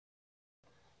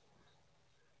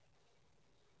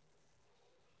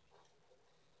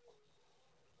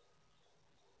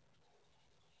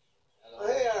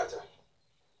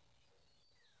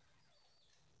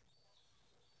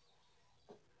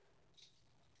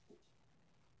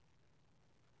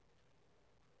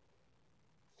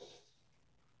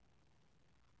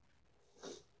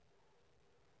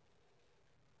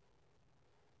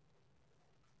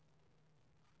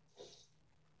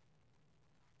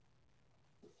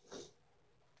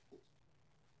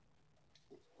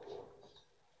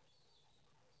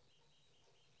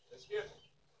Excuse me.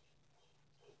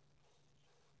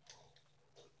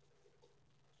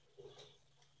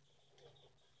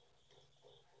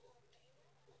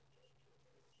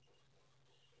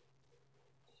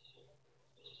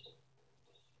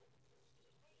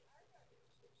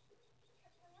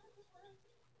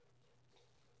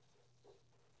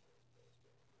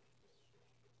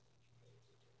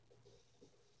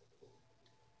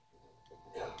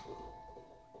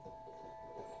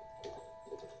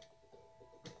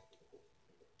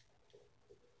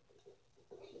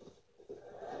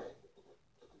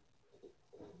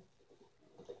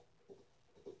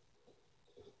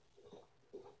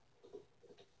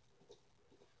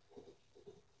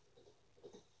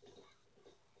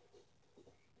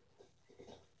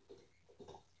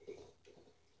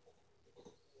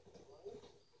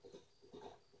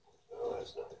 Oh,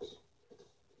 that's nice.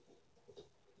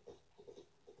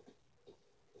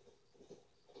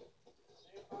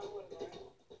 See if I would, right?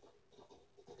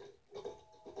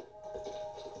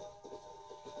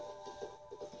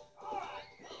 All right,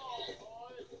 come on,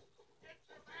 boys. Get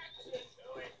your backs into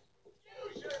it.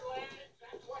 Use your legs.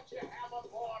 That's what you have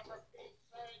them for Pete's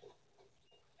sake.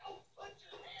 Don't put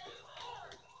your hands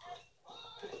hard.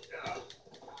 Yeah.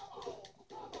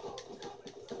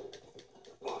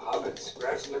 Well, I've been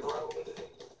scratching the ground today.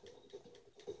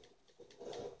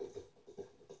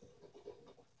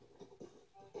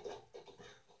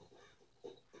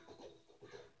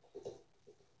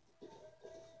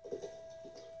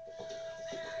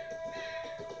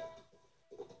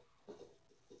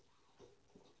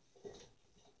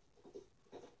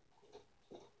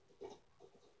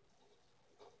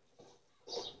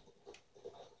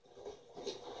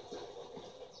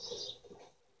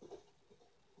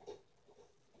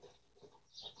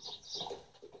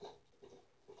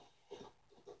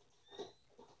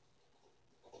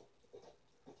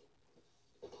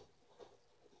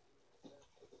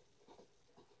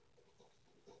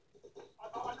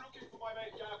 I'm looking for my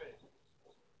mate Gavin.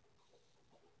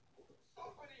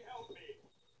 Somebody help me.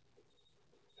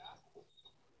 Yeah?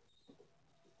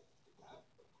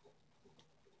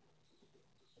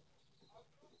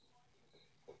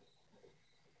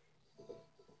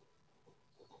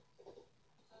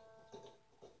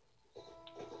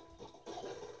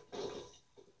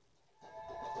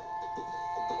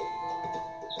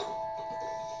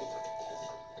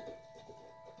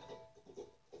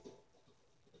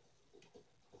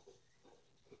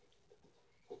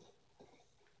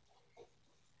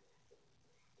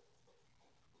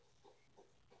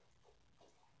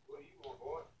 What do you want,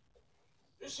 boy?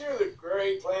 This here the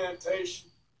Gray Plantation?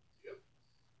 Yep.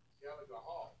 Gallagher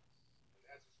Hall. And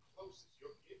that's as close as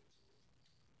you're getting to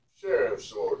it.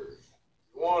 Sheriff's orders.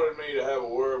 You wanted me to have a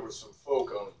word with some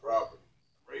folk on the property.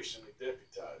 I'm recently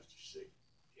deputized, you see.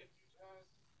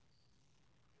 Deputized?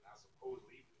 And I suppose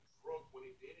leaving him drunk when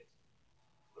he did it?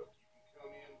 Look, you can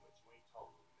come in, but you ain't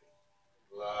talking to me.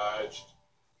 Obliged.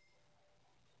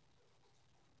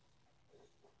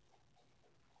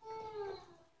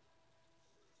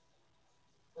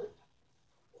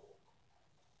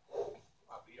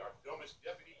 Might be our dumbest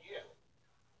deputy yet.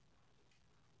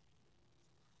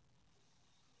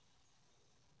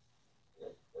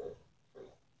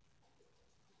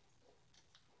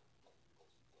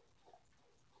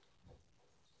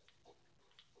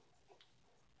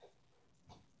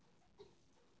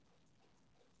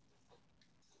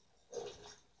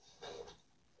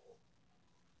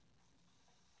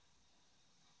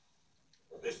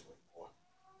 This way, boy.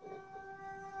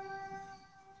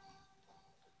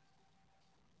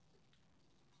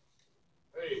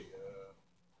 Hey,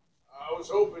 I was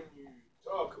hoping you'd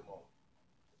talk a moment.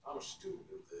 I'm a student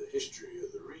of the history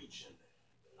of the region.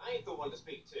 I ain't the one to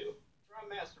speak to. Try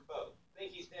Master Bo.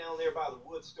 Think he's down there by the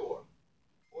wood store.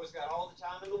 Boy's got all the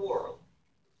time in the world.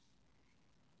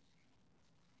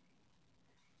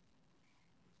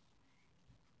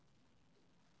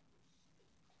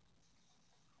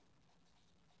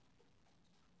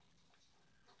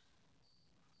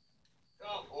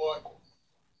 Come, boy.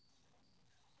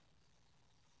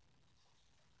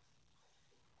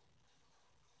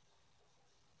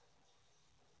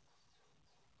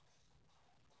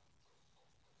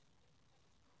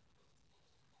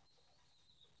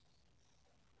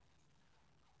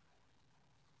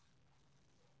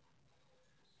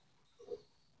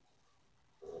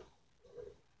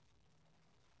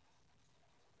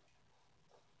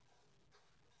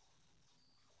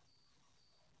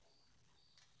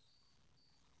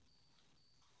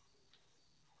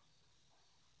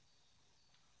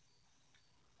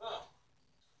 Huh.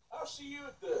 I'll see you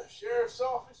at the sheriff's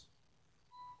office.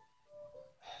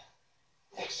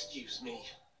 Excuse me,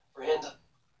 friend.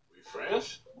 We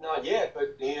Friends? Not yet,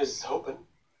 but he is hoping.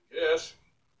 Yes.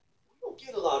 We don't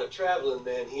get a lot of traveling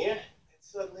men here. And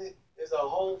suddenly there's a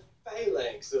whole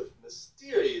phalanx of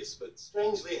mysterious but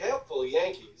strangely helpful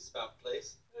Yankees about the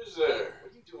place. Is there?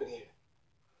 What are you doing here?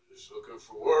 Just looking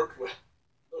for work. Well,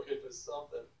 looking for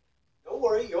something. Don't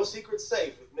worry, your secret's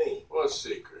safe with me. What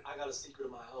secret? I got a secret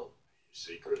of my own. You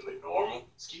secretly normal?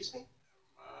 Excuse me?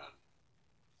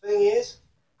 Man, Thing is,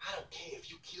 I don't care if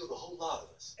you kill the whole lot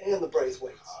of us and the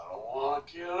Braithwaites. I don't want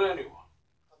to kill anyone.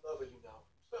 I love her, you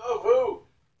know. Of who?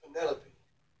 Penelope.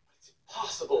 But it's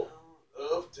impossible.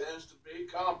 Love tends to be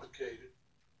complicated.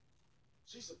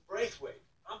 She's a Braithwaite.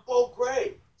 I'm Bo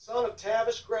Gray, son of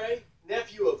Tavish Gray,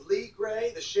 nephew of Lee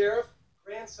Gray, the sheriff,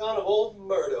 grandson of old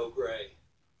Murdo Gray.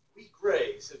 We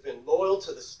Grays have been loyal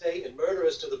to the state and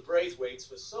murderous to the Braithwaites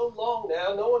for so long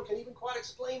now, no one can even quite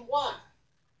explain why.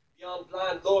 Beyond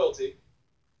blind loyalty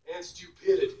and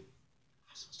stupidity.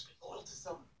 I'm supposed to be loyal to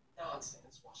some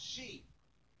nonsense, while she's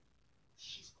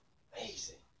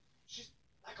amazing. She's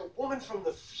like a woman from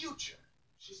the future.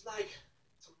 She's like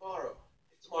tomorrow,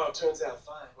 if tomorrow turns out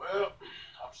fine. Well,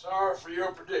 I'm sorry for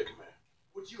your predicament.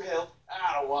 Would you help?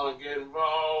 I don't want to get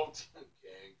involved.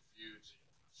 Gang feuds.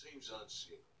 Seems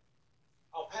unseemly.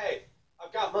 I'll pay.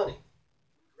 I've got money.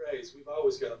 We Grays, we've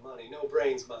always got money. No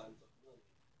brains, mind, but money.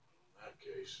 In that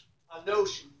case. I know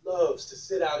she loves to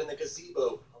sit out in the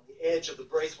gazebo on the edge of the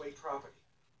Braithwaite property.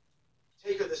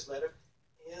 Take her this letter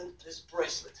and this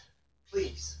bracelet,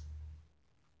 please.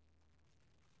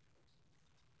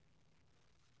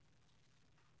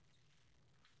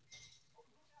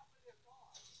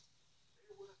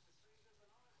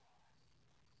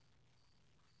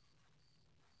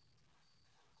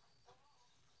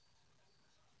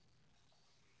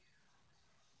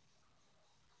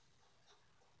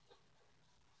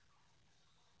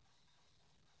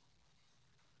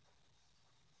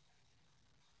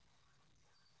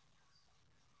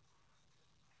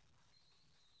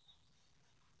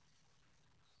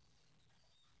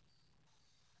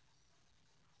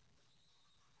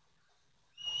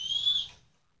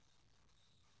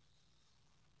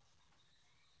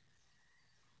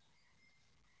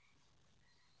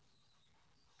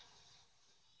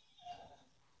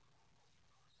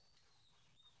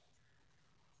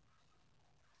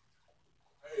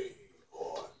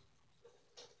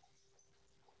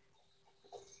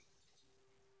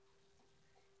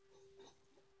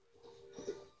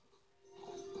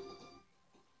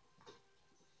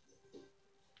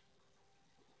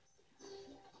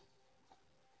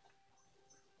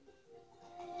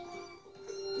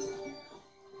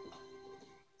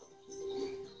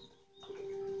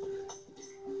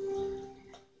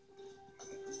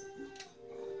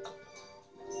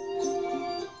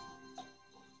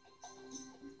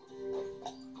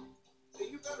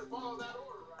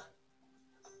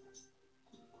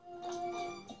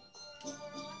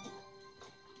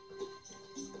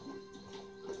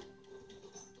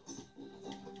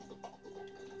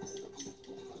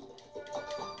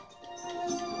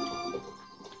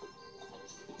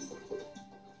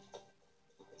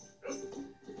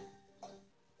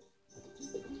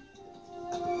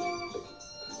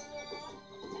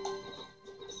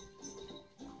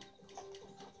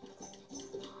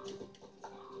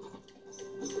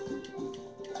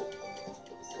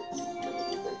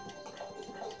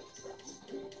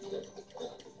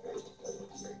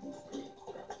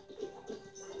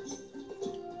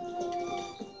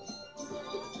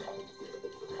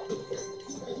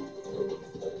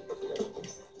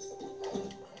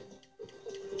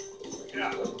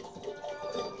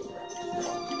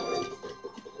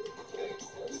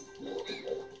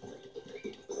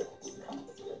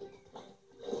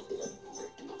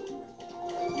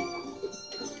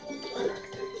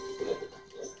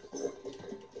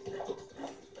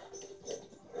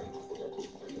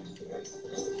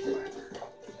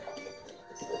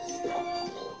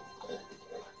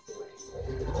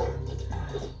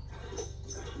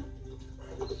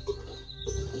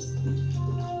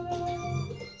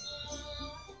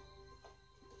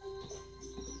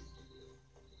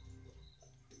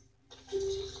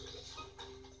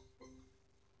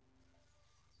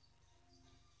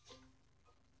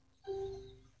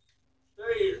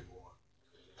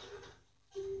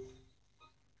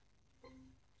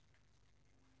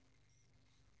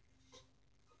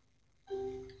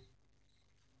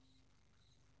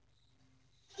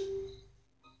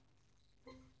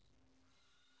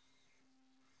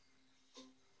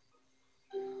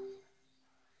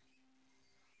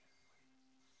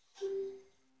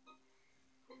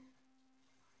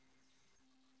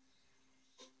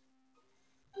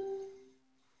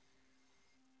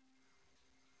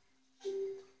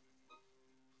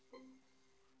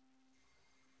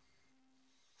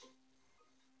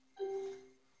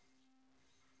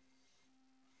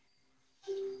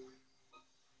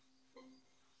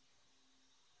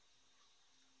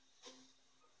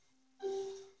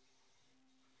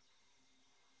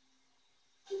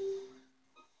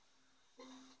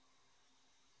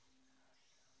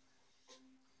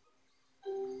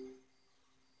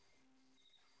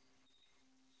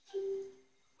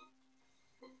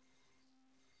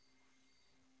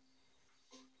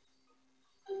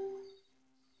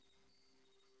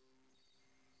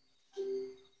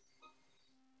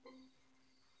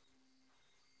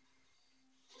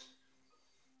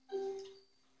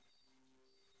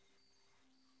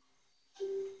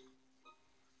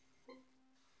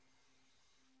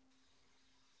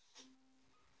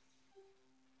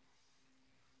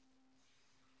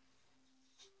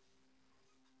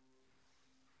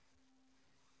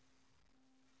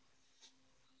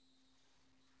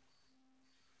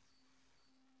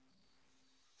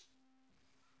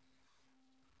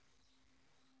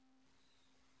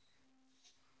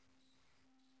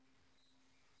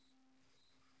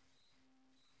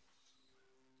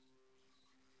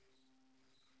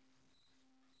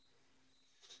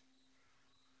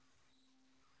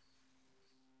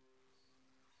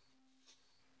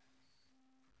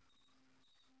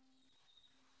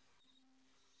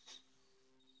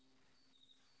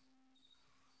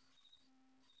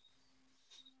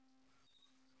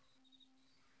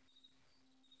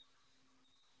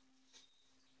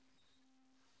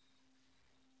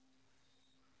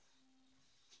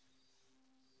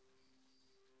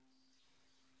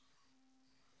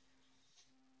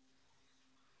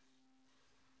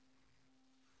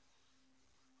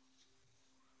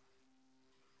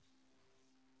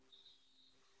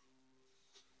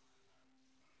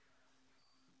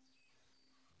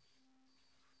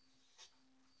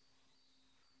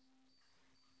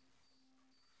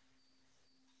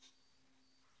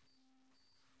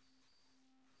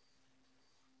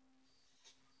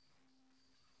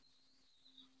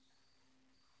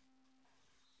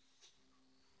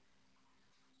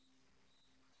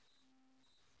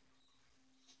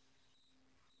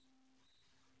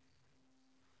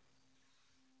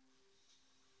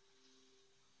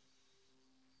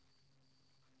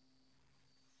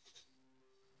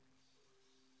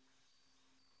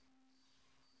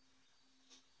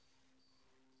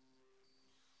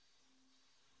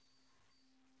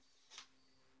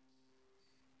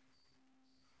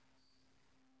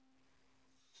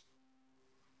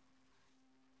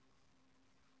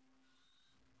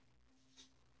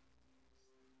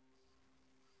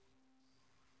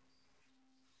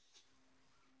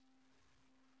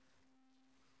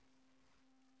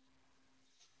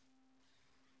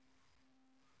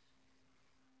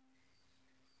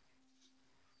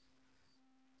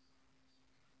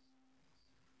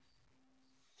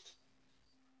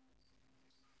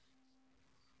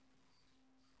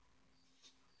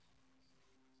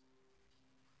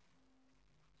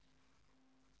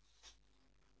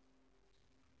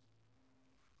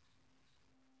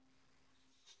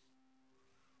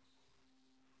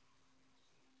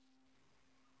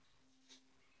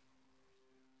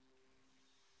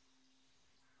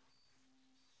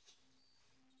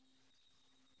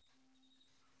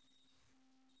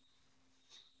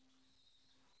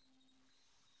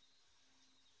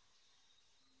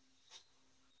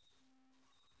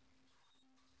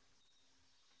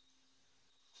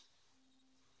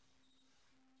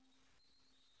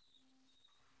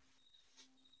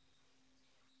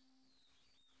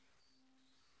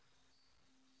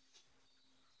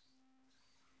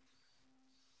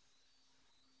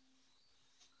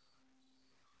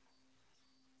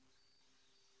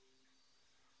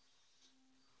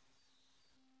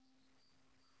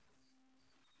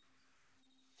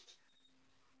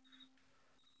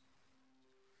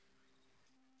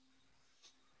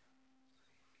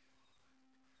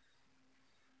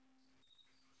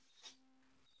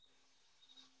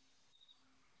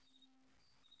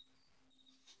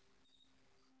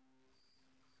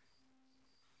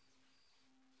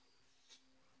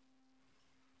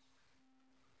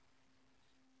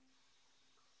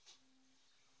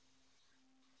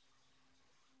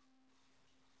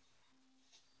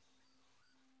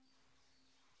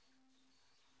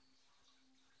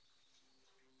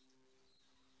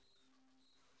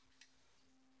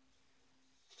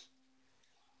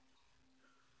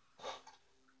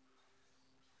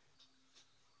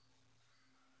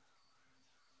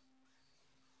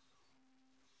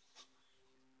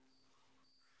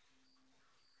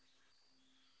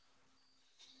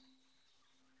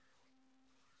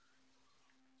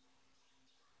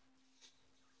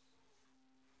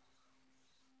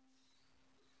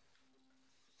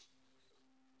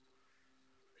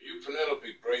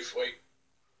 Penelope Braithwaite?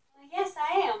 Yes,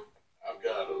 I am. I've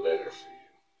got a letter for you.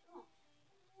 Oh.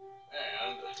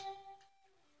 And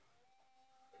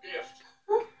a gift.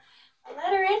 A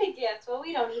letter and a gift. Well,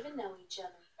 we don't even know each other.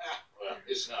 Ah, well,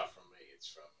 it's not from me. It's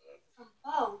from From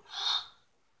Bo.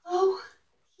 Oh,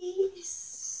 he is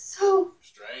so...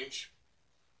 Strange.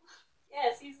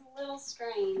 Yes, he's a little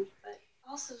strange, but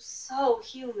also so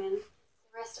human.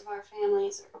 The rest of our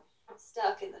families are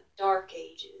stuck in the dark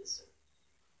ages.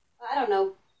 Or, I don't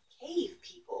know, cave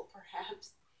people,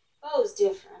 perhaps. Bo's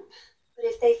different. But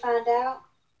if they find out,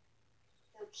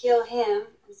 they'll kill him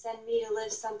and send me to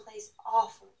live someplace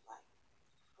awful like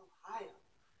Ohio.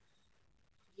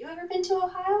 Have you ever been to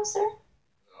Ohio, sir?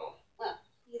 No. Well,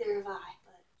 neither have I,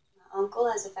 but my uncle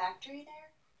has a factory there.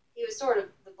 He was sort of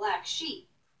the black sheep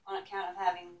on account of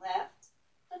having left,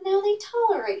 but now they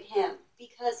tolerate him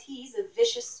because he's a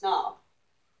vicious snob.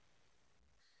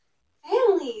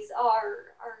 Families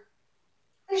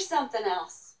they're something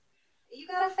else. You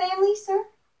got a family, sir?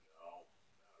 No,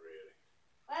 not really.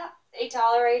 Well, they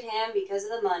tolerate him because of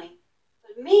the money.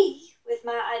 But me, with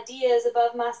my ideas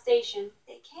above my station,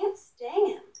 they can't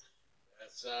stand.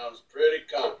 That sounds pretty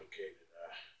complicated.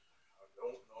 I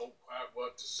don't know quite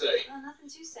what to say. Well, nothing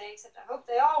to say except I hope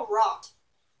they all rot.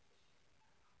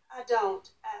 I don't.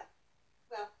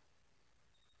 Well,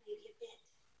 maybe a bit.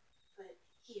 But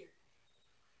here,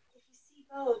 if you see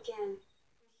Bo again,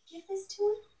 will you give this to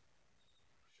him?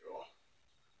 Sure.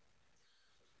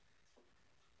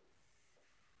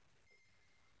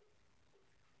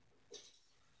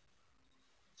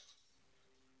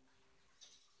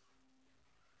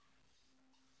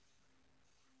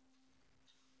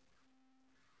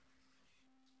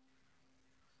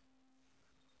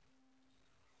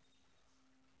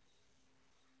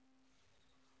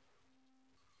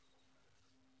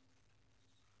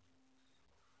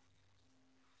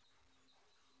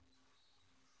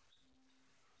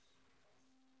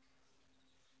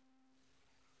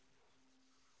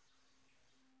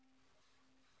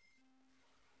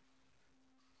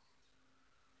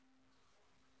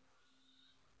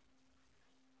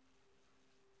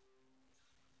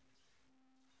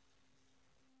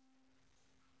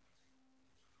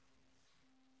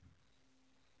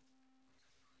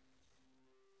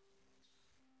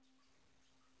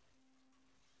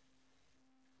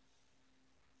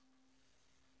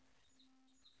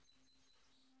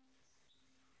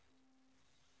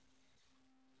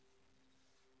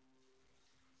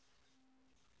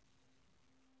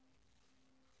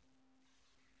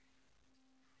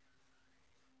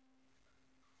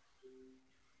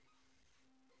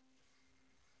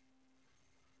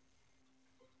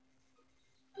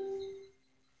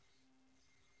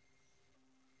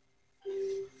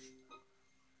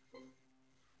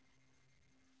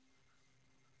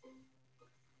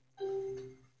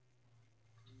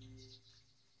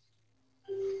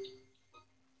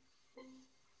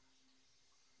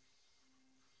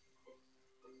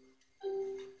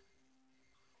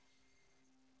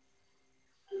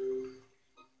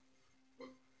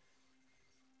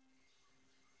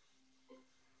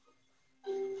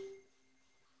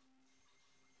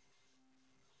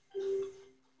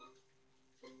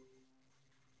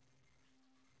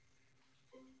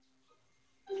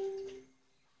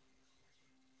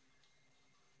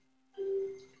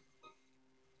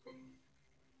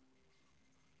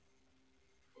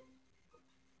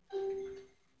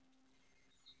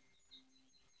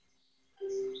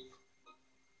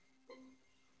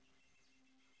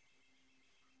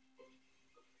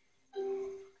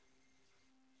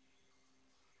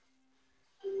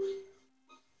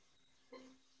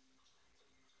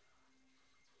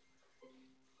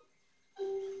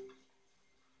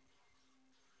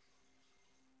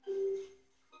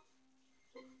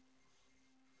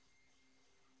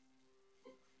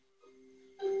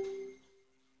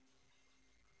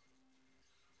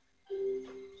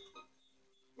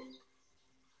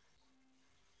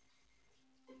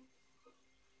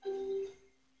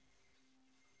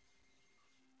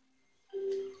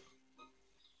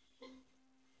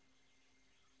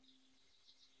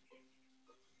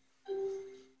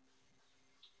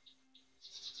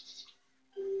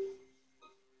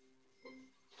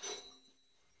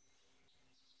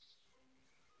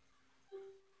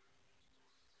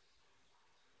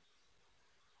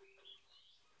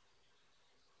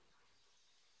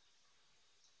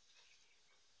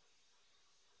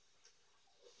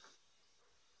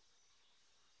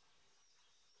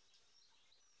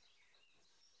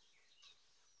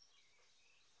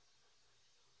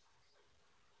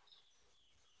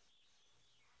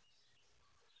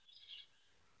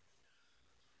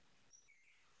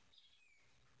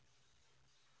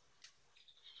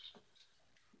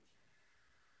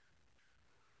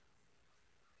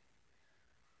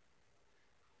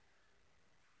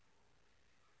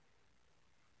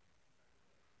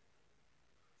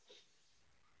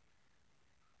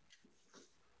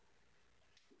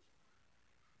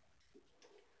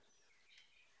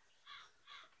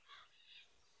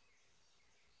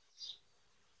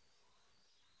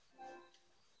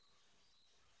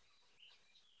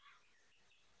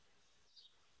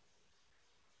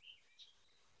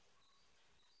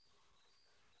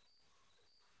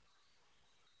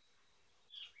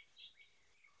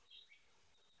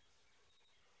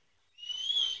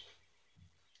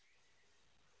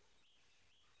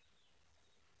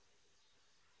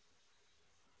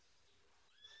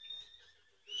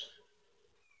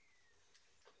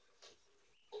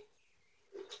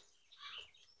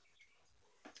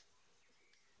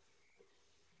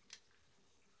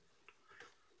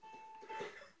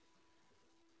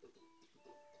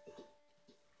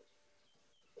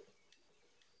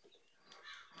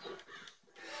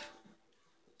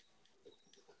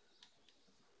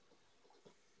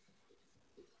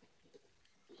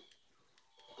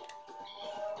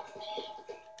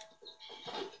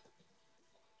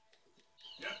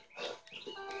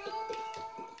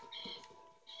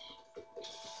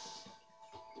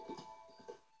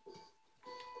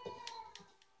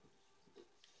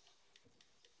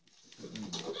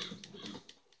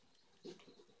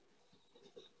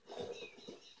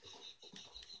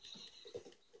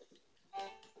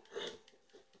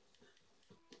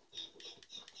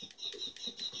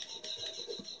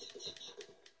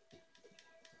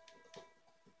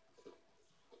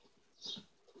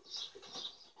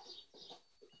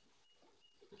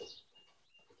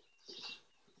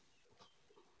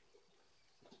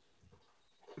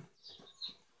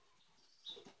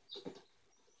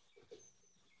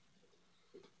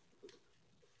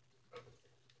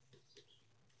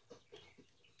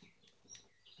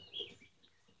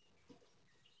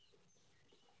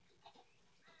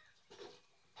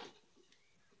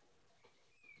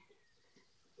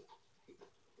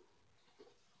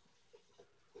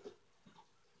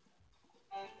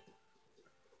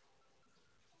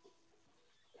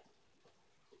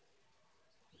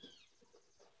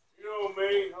 know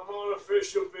me. I'm on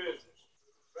official business.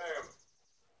 Family.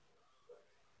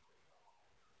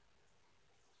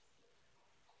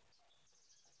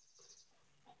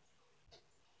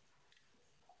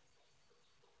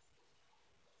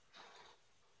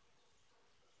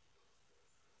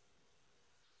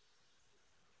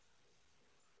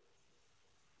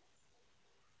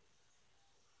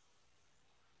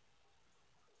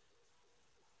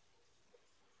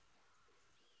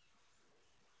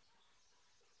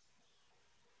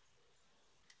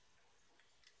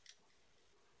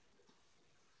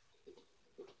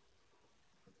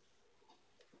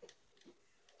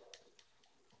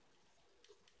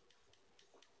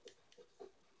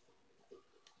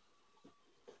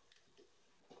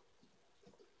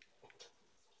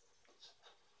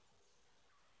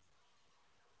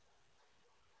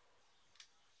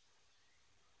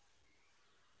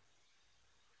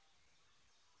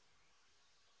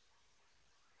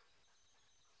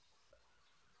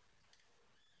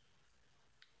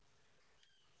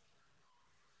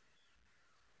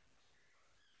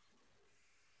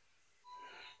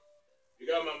 You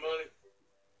got my money?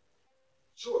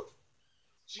 Sure.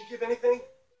 Did you give anything?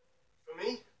 For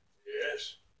me?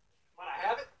 Yes. Might I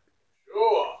have it?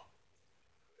 Sure.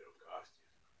 It'll cost you.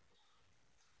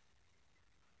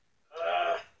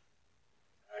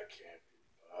 I can't be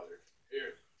bothered.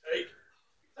 Here, take her.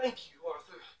 Thank you,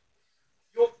 Arthur.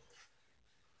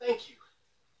 Thank you.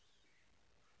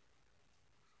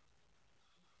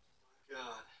 My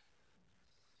God.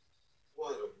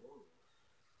 What a woman.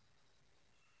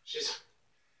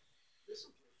 This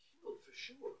will get killed for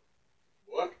sure.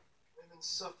 What? Women's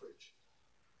suffrage.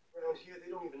 Around here,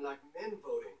 they don't even like men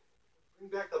voting.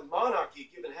 Bring back the monarchy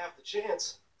given half the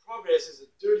chance. Progress is a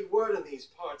dirty word in these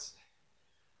parts.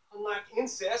 Unlike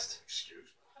incest, Excuse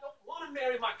me. I don't want to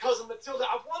marry my cousin Matilda.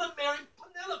 I want to marry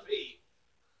Penelope.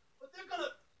 But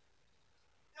they'll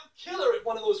kill her at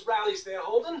one of those rallies they're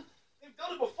holding. They've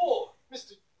done it before.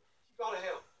 Mister, you gotta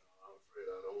help. I'm afraid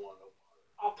I don't want no part of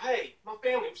it. I'll pay. My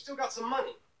family, we've still got some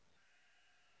money.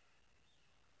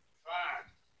 Fine.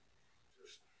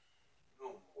 Just no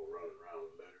more running around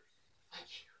with letters. Thank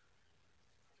you.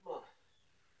 Come on.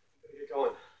 We gotta get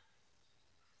going.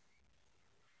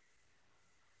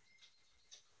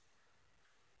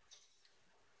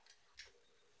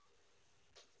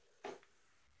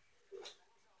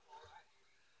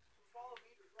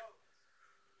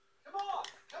 Come on,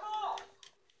 come on!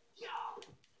 Yeah!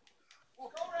 We'll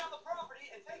go around the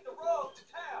property and take the road to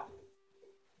town.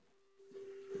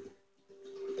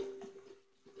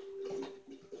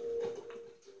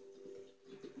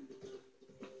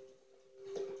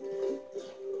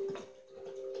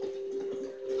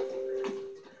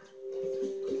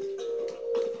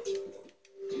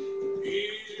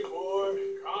 Easy, boy.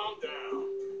 Calm down.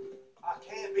 I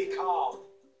can't be calm.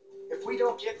 If we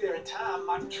don't get there in time,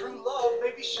 my true love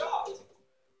may be shot.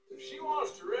 If she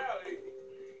wants to rally,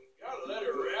 you gotta let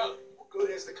her rally. Good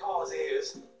as the cause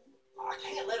is, I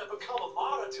can't let her become a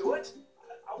martyr to it.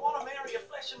 I want to marry a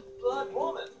flesh and blood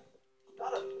woman,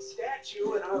 not a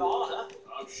statue in her honor.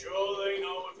 I'm sure they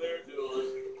know what they're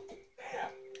doing.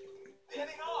 There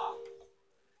they are.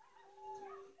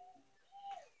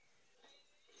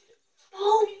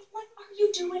 Bo, what are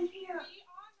you doing here? I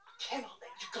cannot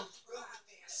let you go through with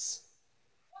this.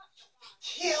 You'll be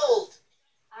killed.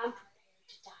 I'm prepared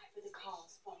to die for the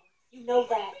cause, Bo. You know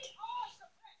that.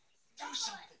 Do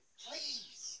something,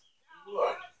 please.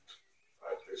 What?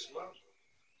 Fight this mountain?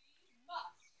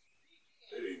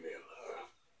 Leave me alone.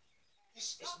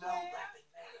 This is no laughing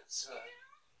matter, sir.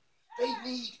 They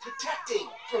need protecting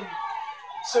from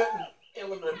certain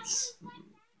elements.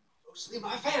 Mostly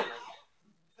my family.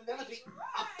 Penelope,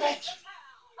 I beg you.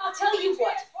 I'll tell you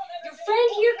what. Your friend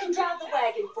here can drive the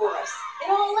wagon for us.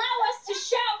 It'll allow us to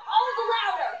shout all the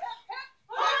louder.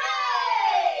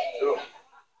 Hooray! Sure.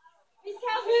 Miss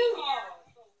Calhoun!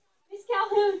 Miss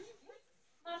Calhoun!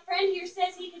 My friend here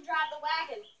says he can drive the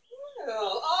wagon.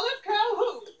 Well, Olive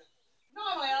Calhoun.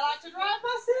 Normally I like to drive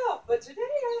myself, but today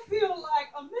I feel like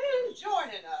a man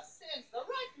joining us sends the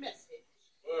right message.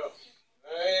 Well,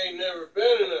 I ain't never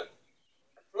been in a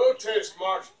protest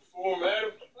march before,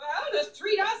 madam. Well, just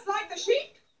treat us like the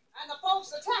sheep, and the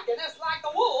folks attacking us like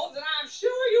the wolves, and I'm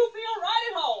sure you feel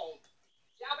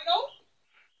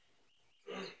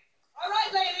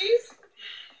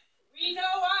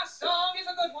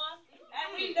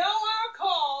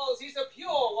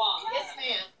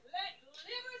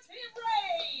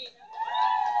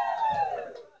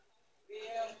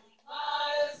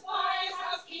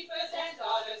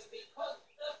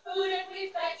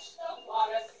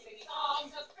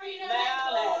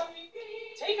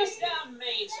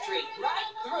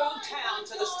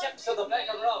to the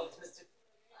Beggar Road, Mr.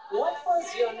 What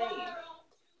was your name?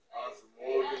 Arthur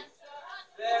Morgan.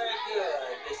 Very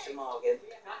good, Mr. Morgan.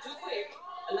 Not too quick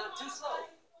and not too slow.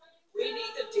 We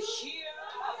need them to hear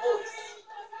our voice.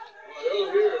 Well,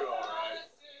 they'll hear it all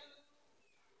right.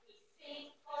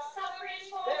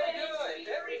 Very good,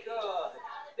 very good.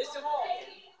 Mr.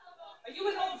 Morgan, are you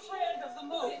an old friend of the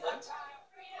movement?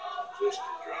 Just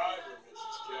a driver,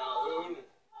 Mrs. Calhoun.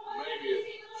 Maybe a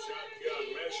shotgun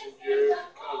messenger if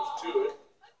it comes to it.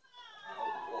 I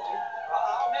hope it won't.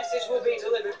 Our message will be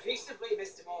delivered peaceably,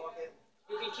 Mr. Morgan.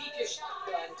 You can keep your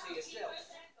shotgun to yourself.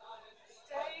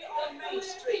 Stay on Main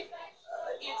Street.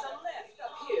 It's a left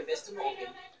up here, Mr.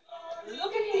 Morgan.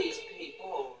 Look at these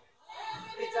people.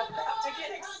 It's about to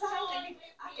get exciting.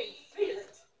 I can feel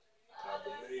it. I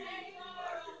believe you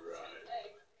might be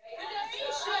right. Good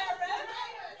afternoon, Sheriff.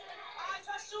 I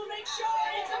trust you'll make sure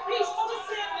it's a peaceful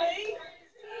assembly.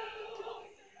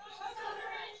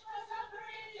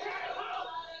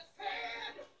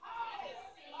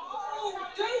 Oh,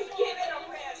 don't give it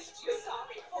a rest, you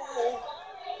sorry fool.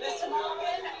 Mr.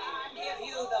 Morgan, I give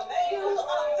you the male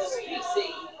of the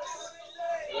species.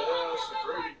 Well, it's a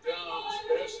pretty dumb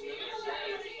specimen, I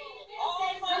guess.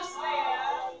 Almost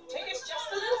there. Take us just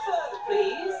a little further,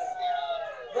 please.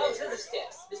 Those are the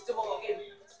steps, Mr. Morgan.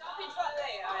 Stop in front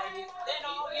there, and then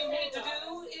all you need to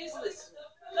do is listen.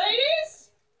 Ladies,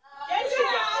 get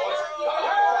down! Go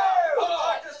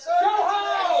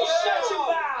home! Shut your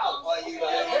mouth! Why you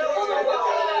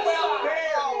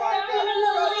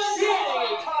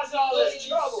Cause all this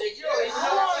trouble.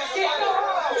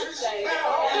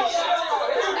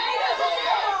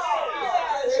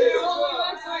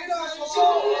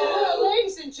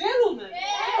 Ladies and gentlemen,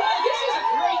 this is a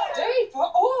great day for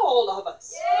all of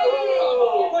us.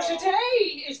 For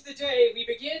today is the day we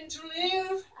begin to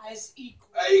live as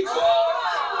equals.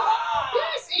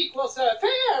 Yes, equal, sir.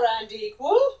 Fair and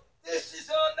equal. This is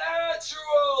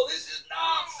unnatural. This is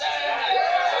nonsense.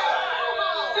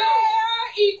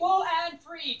 Fair, equal, and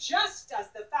free, just as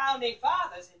the founding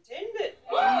fathers intended.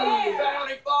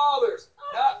 Founding fathers,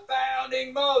 not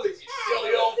founding mothers, you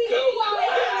silly old goat.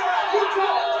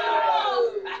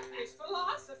 It's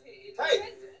philosophy. Hey.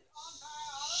 dependent on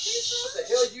What the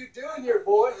hell you doing here,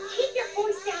 boy? Keep your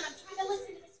voice down. I'm trying to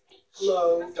listen to this speech.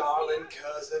 Hello, darling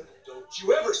cousin. Don't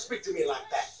you ever speak to me like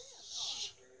that.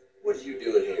 What are you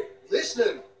doing here?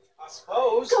 Listening, I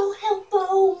suppose. Go help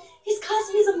Bo. His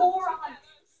cousin is a moron.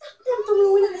 Stop them from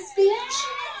ruining the speech.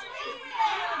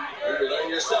 Better learn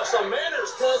yourself some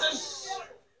manners, cousin.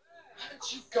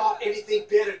 Haven't you got anything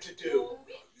better to do?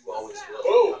 You always love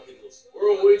Whoa. Populous.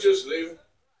 Weren't we just leaving?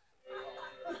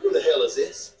 Who the hell is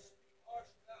this?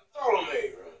 Follow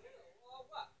me, Ron.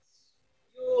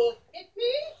 You'll hit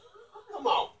me? Come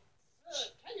on.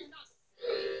 Can you not see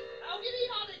how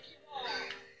idiotic you are?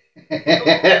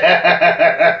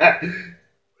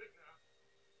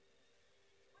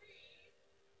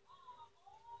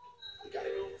 We gotta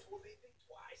go before they think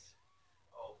twice.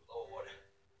 Oh, Lord.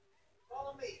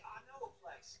 Follow me. I know a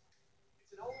place.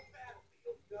 It's an old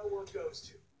battlefield no one goes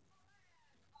to.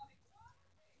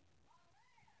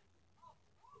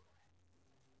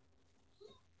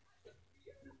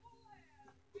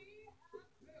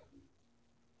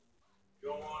 You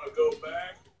don't want to go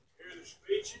back, hear the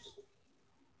speeches?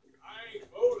 I ain't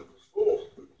voted before.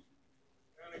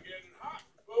 Kind of getting hot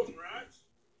for voting rights.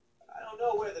 I don't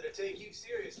know whether to take you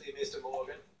seriously, Mr.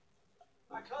 Morgan.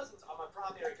 My cousins are my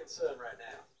primary concern right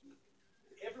now.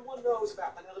 Everyone knows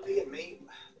about Penelope and me.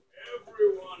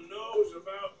 Everyone knows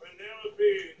about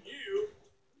Penelope and you.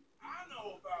 I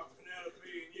know about Penelope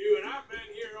and you, and I've been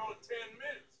here only 10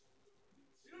 minutes.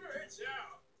 Sooner it's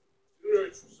out, sooner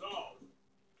it's resolved.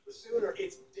 The sooner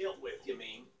it's dealt with, you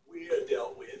mean, we're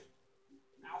dealt with.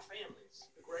 Our families,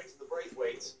 the Grays and the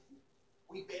Braithwaites,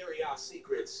 we bury our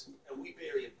secrets, and we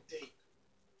bury them deep.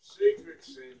 Secrets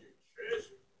in your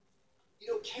treasure. You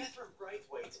know, Catherine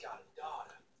Braithwaite's got a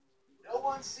daughter. No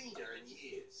one's seen her in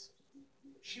years.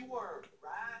 She weren't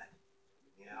right,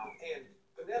 you know, and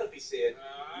Penelope said,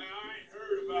 I ain't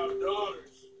heard about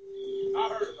daughters. I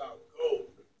heard about gold.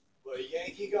 well,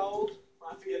 Yankee gold?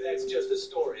 I fear that's just a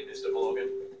story, Mr. Morgan.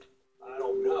 I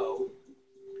don't know.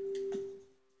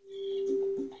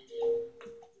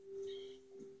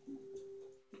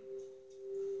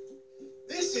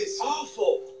 This is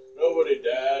awful. Nobody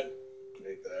died.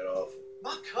 Ain't that awful?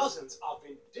 My cousins are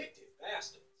vindictive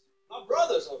bastards. My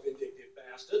brothers are vindictive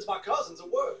bastards. My cousins are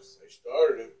worse. They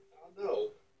started it. I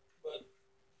know, but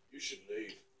You should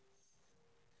leave.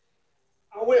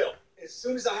 I will. As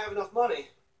soon as I have enough money.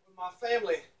 With my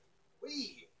family,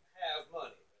 we have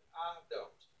money. I don't.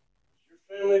 Is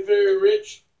your family very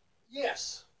rich?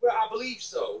 Yes, well, I believe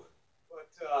so.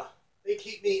 they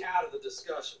keep me out of the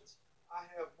discussions. I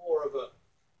have more of a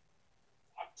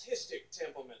artistic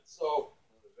temperament, so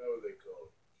Is that what they call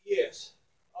it? yes.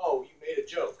 Oh, you made a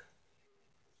joke.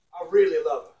 I really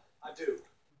love her. I do.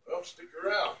 Well, stick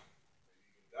around.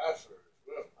 Maybe you can die for her as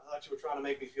well. I thought you were trying to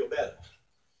make me feel better.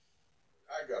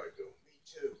 I gotta go. Me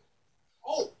too.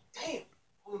 Oh, damn!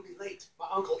 I'm gonna be late. My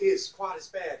uncle is quite as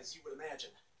bad as you would imagine.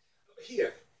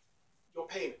 Here, your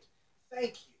payment.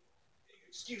 Thank you.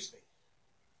 Excuse me.